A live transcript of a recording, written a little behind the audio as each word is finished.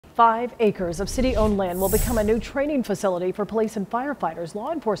5 acres of city-owned land will become a new training facility for police and firefighters.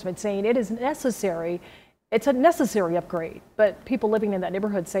 Law enforcement saying it is necessary. It's a necessary upgrade, but people living in that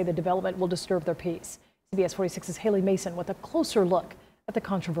neighborhood say the development will disturb their peace. CBS 46's Haley Mason with a closer look at the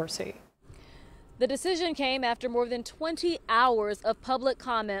controversy. The decision came after more than 20 hours of public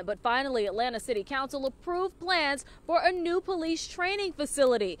comment, but finally Atlanta City Council approved plans for a new police training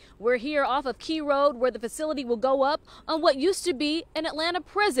facility. We're here off of Key Road where the facility will go up on what used to be an Atlanta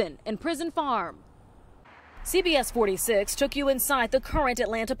prison and Prison Farm. CBS 46 took you inside the current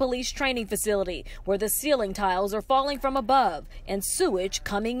Atlanta police training facility where the ceiling tiles are falling from above and sewage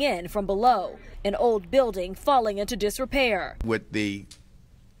coming in from below. An old building falling into disrepair. What the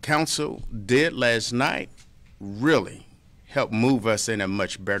council did last night really helped move us in a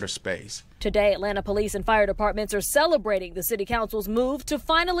much better space. Today, Atlanta police and fire departments are celebrating the city council's move to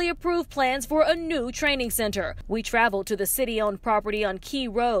finally approve plans for a new training center. We traveled to the city-owned property on Key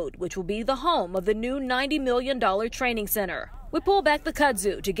Road, which will be the home of the new $90 million training center. We pulled back the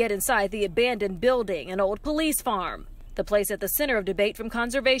kudzu to get inside the abandoned building, an old police farm. The place at the center of debate from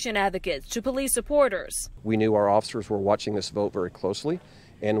conservation advocates to police supporters. We knew our officers were watching this vote very closely,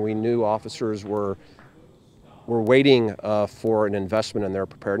 and we knew officers were waiting for an investment in their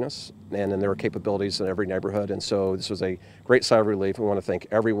preparedness and in their capabilities in every neighborhood. And so this was a great sigh of relief. We want to thank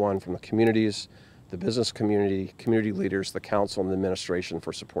everyone from the communities, the business community, community leaders, the council, and the administration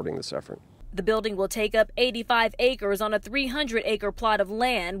for supporting this effort. The building will take up 85 acres on a 300-acre plot of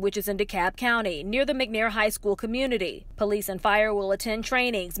land, which is in DeKalb County, near the McNair High School community. Police and fire will attend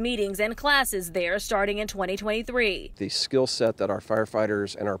trainings, meetings, and classes there starting in 2023. The skill set that our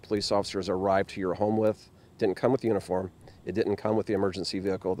firefighters and our police officers arrived to your home with didn't come with the uniform. It didn't come with the emergency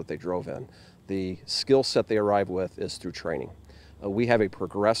vehicle that they drove in. The skill set they arrive with is through training. We have a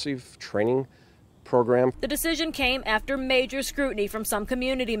progressive training program. The decision came after major scrutiny from some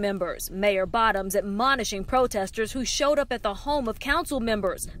community members. Mayor Bottoms admonishing protesters who showed up at the home of council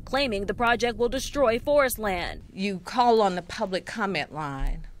members, claiming the project will destroy forest land. You call on the public comment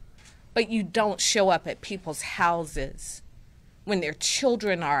line, but you don't show up at people's houses when their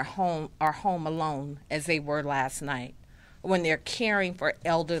children are home alone, as they were last night, or when they're caring for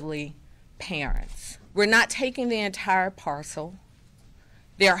elderly parents. We're not taking the entire parcel.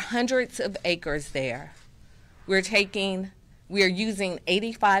 There are hundreds of acres there. We're using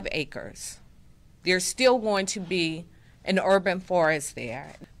 85 acres. There's still going to be an urban forest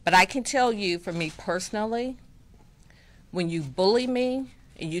there. But I can tell you, for me personally, when you bully me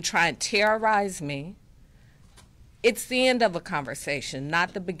and you try and terrorize me, it's the end of a conversation,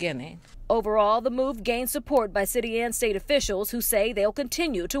 not the beginning. Overall, the move gained support by city and state officials who say they'll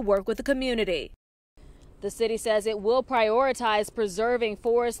continue to work with the community. The city says it will prioritize preserving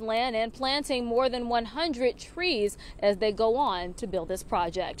forest land and planting more than 100 trees as they go on to build this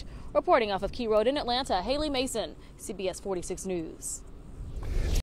project. Reporting off of Key Road in Atlanta, Haley Mason, CBS 46 News.